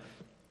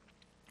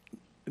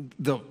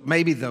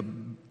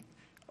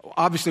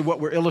 obviously what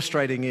we're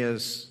illustrating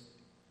is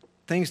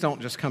things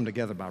don't just come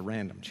together by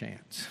random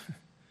chance.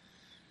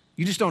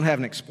 You just don't have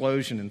an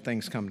explosion and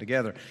things come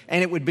together.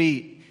 And it would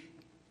be,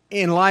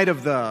 in light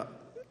of the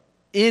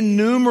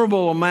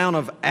innumerable amount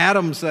of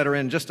atoms that are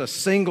in just a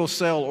single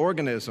cell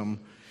organism,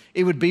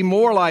 it would be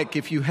more like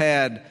if you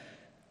had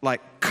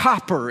like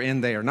copper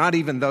in there, not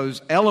even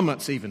those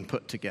elements even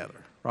put together,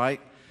 right?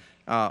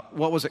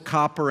 What was it,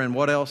 copper and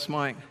what else,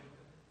 Mike?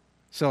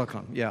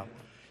 Silicon, yeah.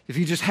 If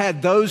you just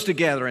had those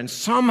together and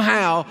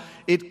somehow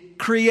it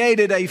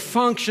created a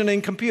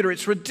functioning computer,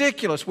 it's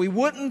ridiculous. We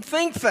wouldn't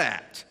think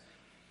that.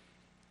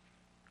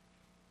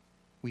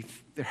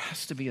 There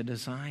has to be a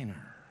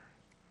designer.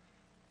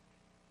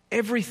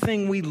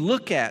 Everything we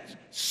look at,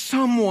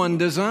 someone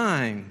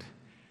designed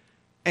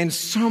and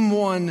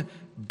someone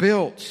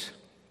built.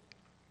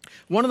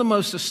 One of the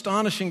most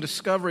astonishing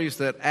discoveries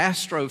that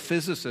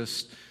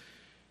astrophysicists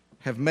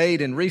have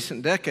made in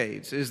recent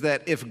decades is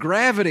that if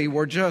gravity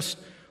were just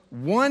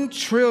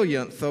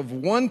 1/1,000,000,000 of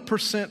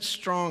 1%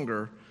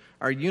 stronger,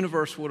 our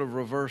universe would have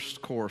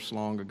reversed course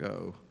long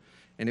ago.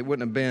 And it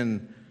wouldn't have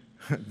been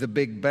the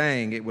Big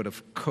Bang. It would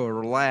have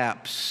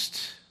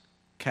collapsed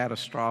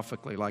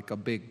catastrophically like a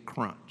big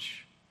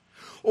crunch.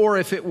 Or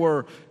if it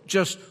were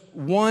just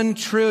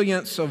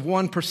 1/1,000,000,000th of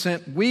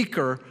 1%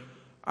 weaker,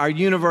 our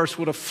universe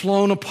would have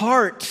flown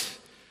apart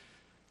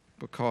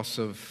because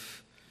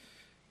of,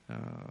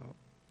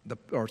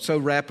 or so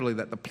rapidly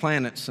that the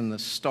planets and the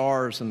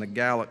stars and the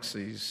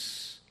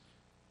galaxies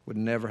would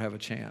never have a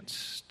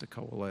chance to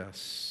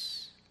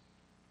coalesce.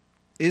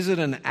 Is it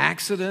an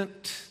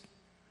accident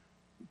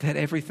that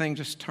everything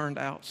just turned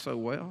out so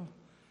well?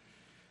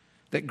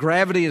 That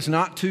gravity is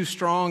not too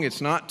strong,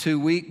 it's not too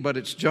weak, but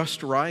it's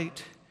just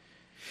right?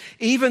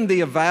 Even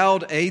the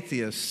avowed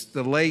atheist,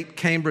 the late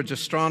Cambridge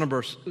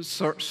astronomer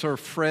Sir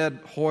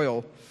Fred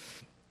Hoyle,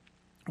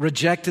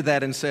 rejected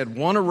that and said,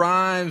 one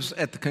arrives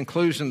at the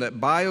conclusion that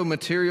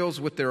biomaterials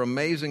with their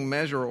amazing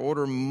measure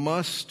order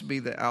must be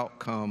the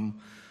outcome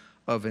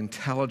of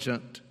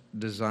intelligent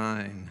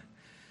design.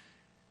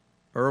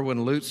 Erwin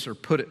Lutzer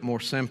put it more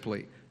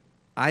simply,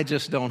 I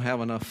just don't have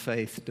enough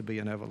faith to be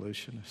an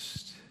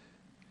evolutionist.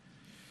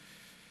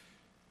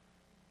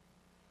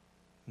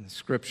 And the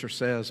scripture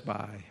says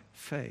by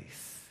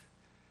faith,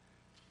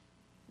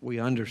 we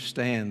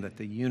understand that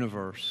the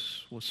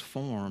universe was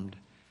formed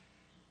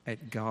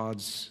at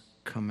God's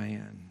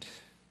command,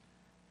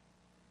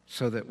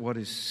 so that what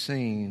is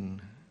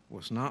seen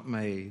was not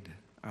made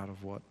out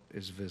of what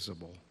is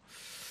visible.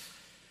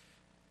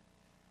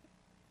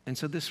 And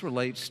so this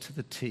relates to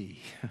the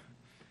T,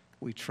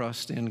 We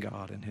trust in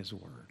God and His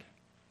Word.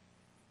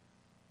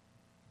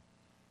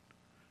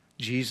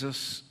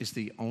 Jesus is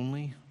the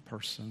only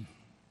person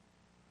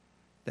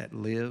that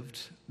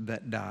lived,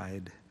 that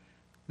died,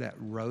 that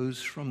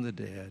rose from the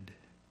dead,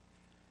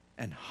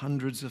 and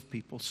hundreds of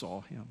people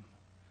saw Him.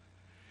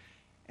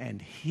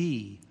 And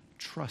He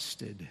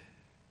trusted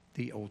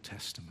the Old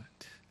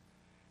Testament.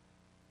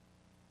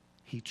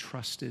 He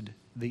trusted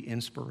the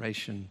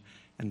inspiration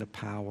and the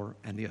power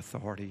and the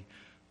authority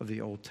of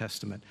the Old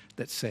Testament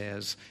that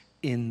says,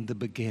 in the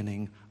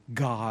beginning,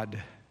 God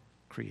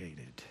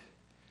created.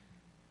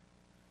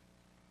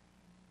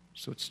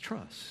 So it's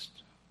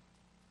trust.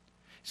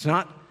 It's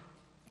not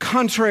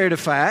contrary to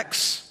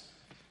facts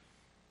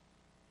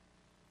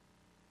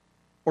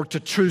or to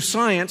true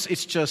science.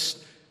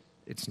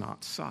 It's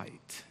not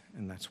sight,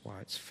 and that's why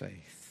it's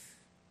faith.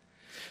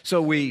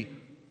 So we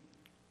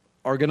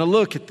are going to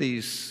look at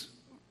these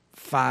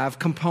 5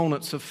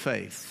 components of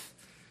faith.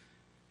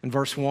 In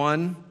verse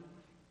 1,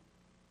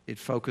 it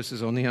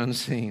focuses on the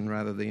unseen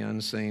rather than the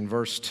unseen.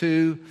 Verse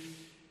 2,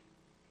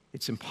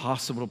 it's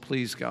impossible to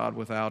please God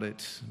without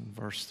it. In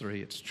verse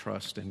 3, it's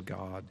trust in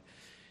God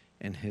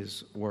and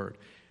His Word.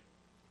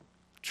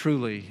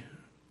 Truly,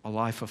 a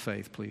life of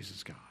faith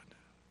pleases God.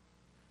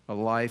 A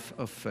life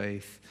of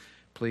faith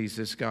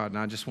pleases God. And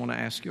I just want to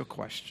ask you a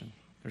question.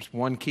 There's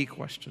one key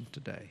question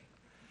today.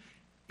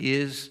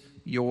 Is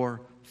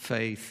your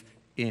faith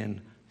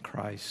in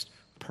Christ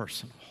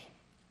personal?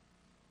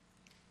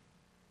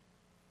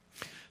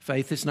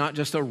 Faith is not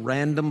just a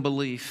random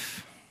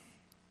belief.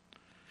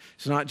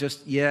 It's not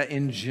just,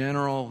 in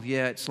general,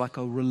 it's like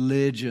a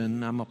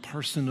religion. I'm a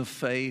person of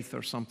faith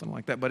or something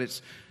like that. But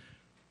it's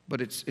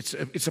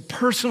a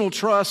personal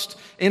trust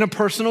in a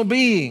personal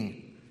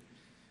being.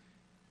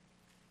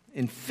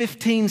 In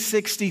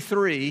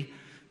 1563,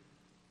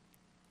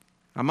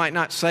 I might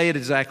not say it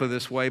exactly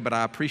this way, but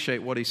I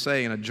appreciate what he's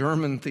saying. A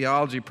German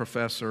theology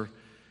professor,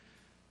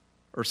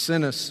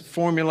 Ursinus,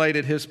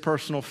 formulated his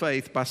personal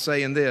faith by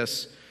saying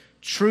this: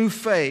 true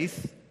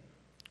faith,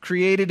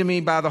 created in me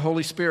by the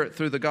Holy Spirit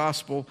through the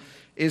gospel,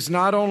 is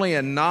not only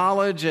a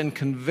knowledge and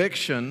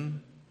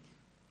conviction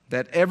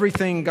that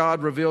everything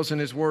God reveals in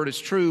His Word is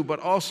true, but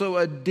also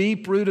a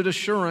deep-rooted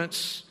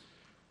assurance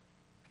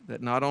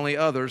that not only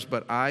others,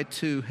 but I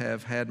too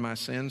have had my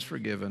sins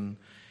forgiven,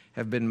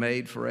 have been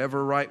made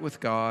forever right with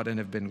God, and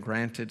have been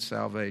granted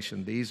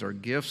salvation. These are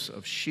gifts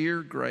of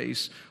sheer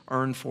grace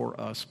earned for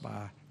us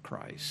by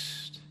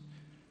Christ.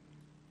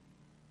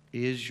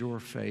 Is your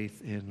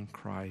faith in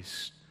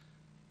Christ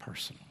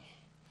personal?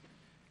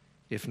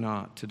 If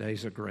not,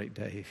 today's a great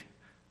day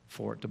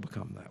for it to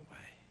become that way.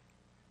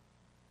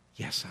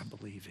 Yes, I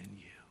believe in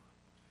you.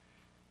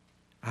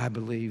 I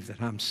believe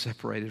that I'm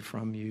separated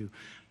from you.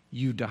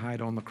 You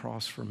died on the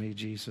cross for me,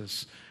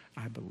 Jesus.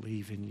 I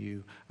believe in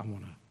you. I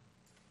want to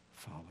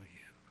follow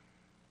you.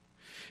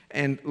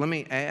 And let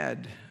me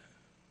add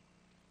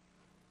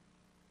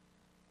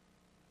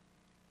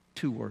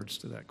 2 words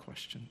to that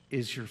question.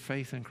 Is your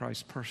faith in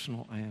Christ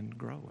personal and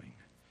growing?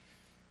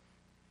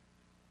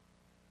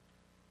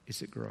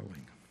 Is it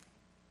growing?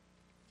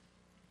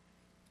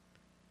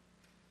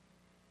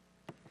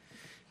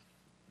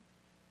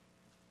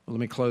 Well, let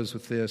me close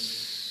with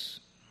this.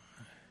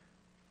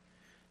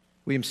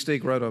 William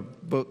Steig wrote a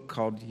book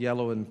called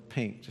Yellow and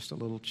Pink, just a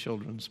little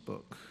children's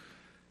book.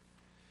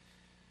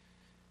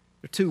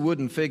 The 2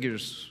 wooden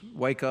figures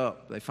wake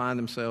up. They find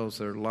themselves,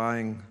 they're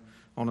lying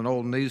on an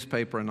old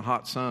newspaper in the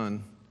hot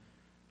sun.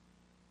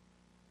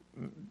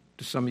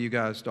 Do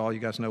all you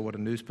guys know what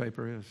a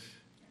newspaper is?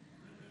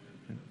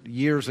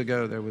 Years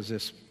ago, there was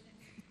this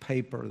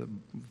paper that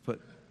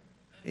put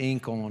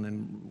ink on,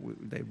 and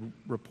they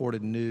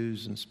reported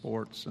news and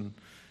sports and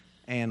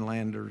Ann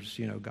Landers,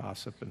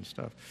 gossip and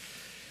stuff.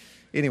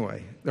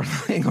 Anyway, they're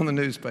laying on the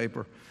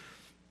newspaper.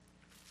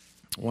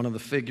 One of the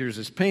figures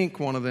is pink,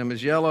 one of them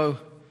is yellow,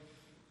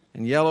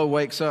 and yellow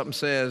wakes up and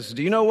says,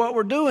 "Do you know what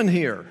we're doing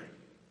here?"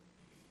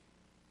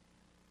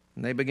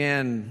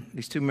 And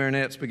these 2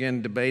 marionettes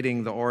began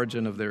debating the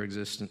origin of their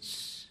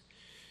existence.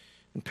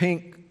 And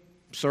pink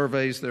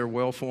surveys their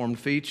well-formed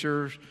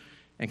features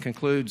and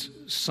concludes,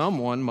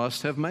 someone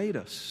must have made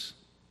us.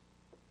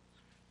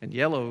 And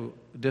yellow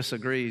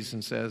disagrees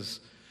and says,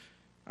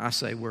 I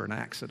say we're an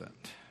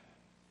accident.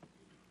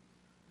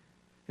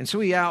 And so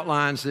he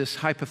outlines this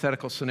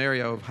hypothetical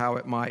scenario of how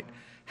it might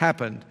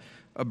happen.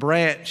 A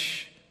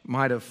branch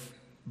might have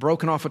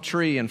broken off a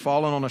tree and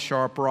fallen on a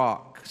sharp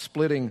rock,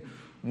 splitting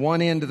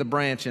one end of the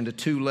branch into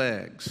 2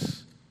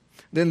 legs.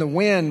 Then the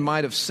wind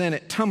might have sent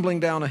it tumbling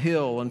down a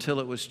hill until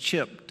it was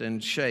chipped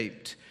and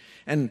shaped.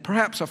 And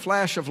perhaps a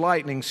flash of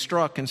lightning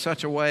struck in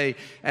such a way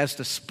as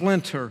to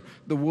splinter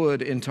the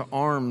wood into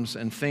arms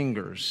and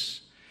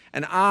fingers.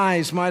 And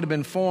eyes might have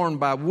been formed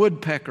by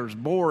woodpeckers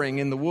boring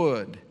in the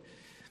wood.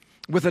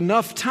 With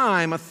enough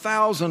time,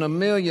 1,000,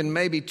 1,000,000,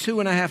 maybe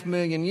 2.5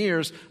 million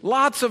years,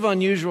 lots of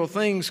unusual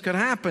things could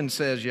happen,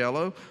 says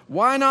Yellow.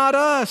 Why not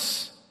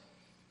us?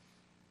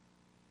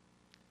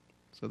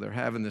 So they're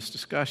having this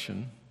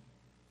discussion.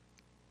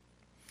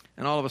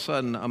 And all of a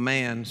sudden, a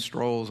man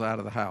strolls out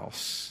of the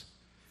house.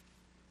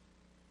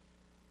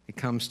 He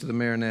comes to the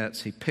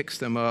Marinettes. He picks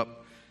them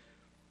up.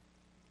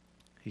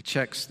 He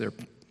checks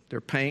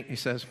their paint. He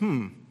says,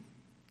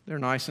 they're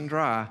nice and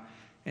dry.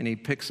 And he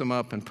picks them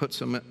up and puts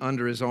them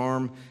under his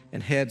arm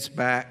and heads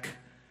back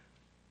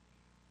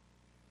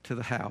to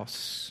the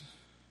house.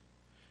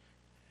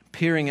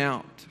 Peering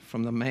out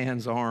from the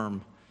man's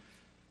arm,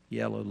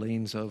 Yellow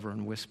leans over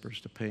and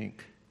whispers to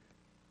Pink,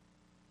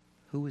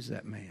 "Who is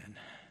that man?"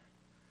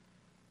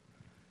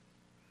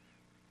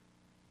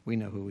 We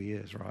know who he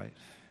is, right?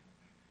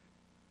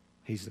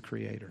 He's the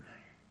Creator.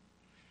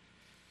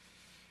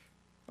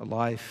 A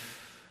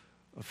life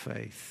of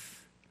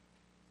faith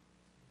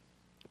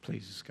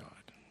pleases God.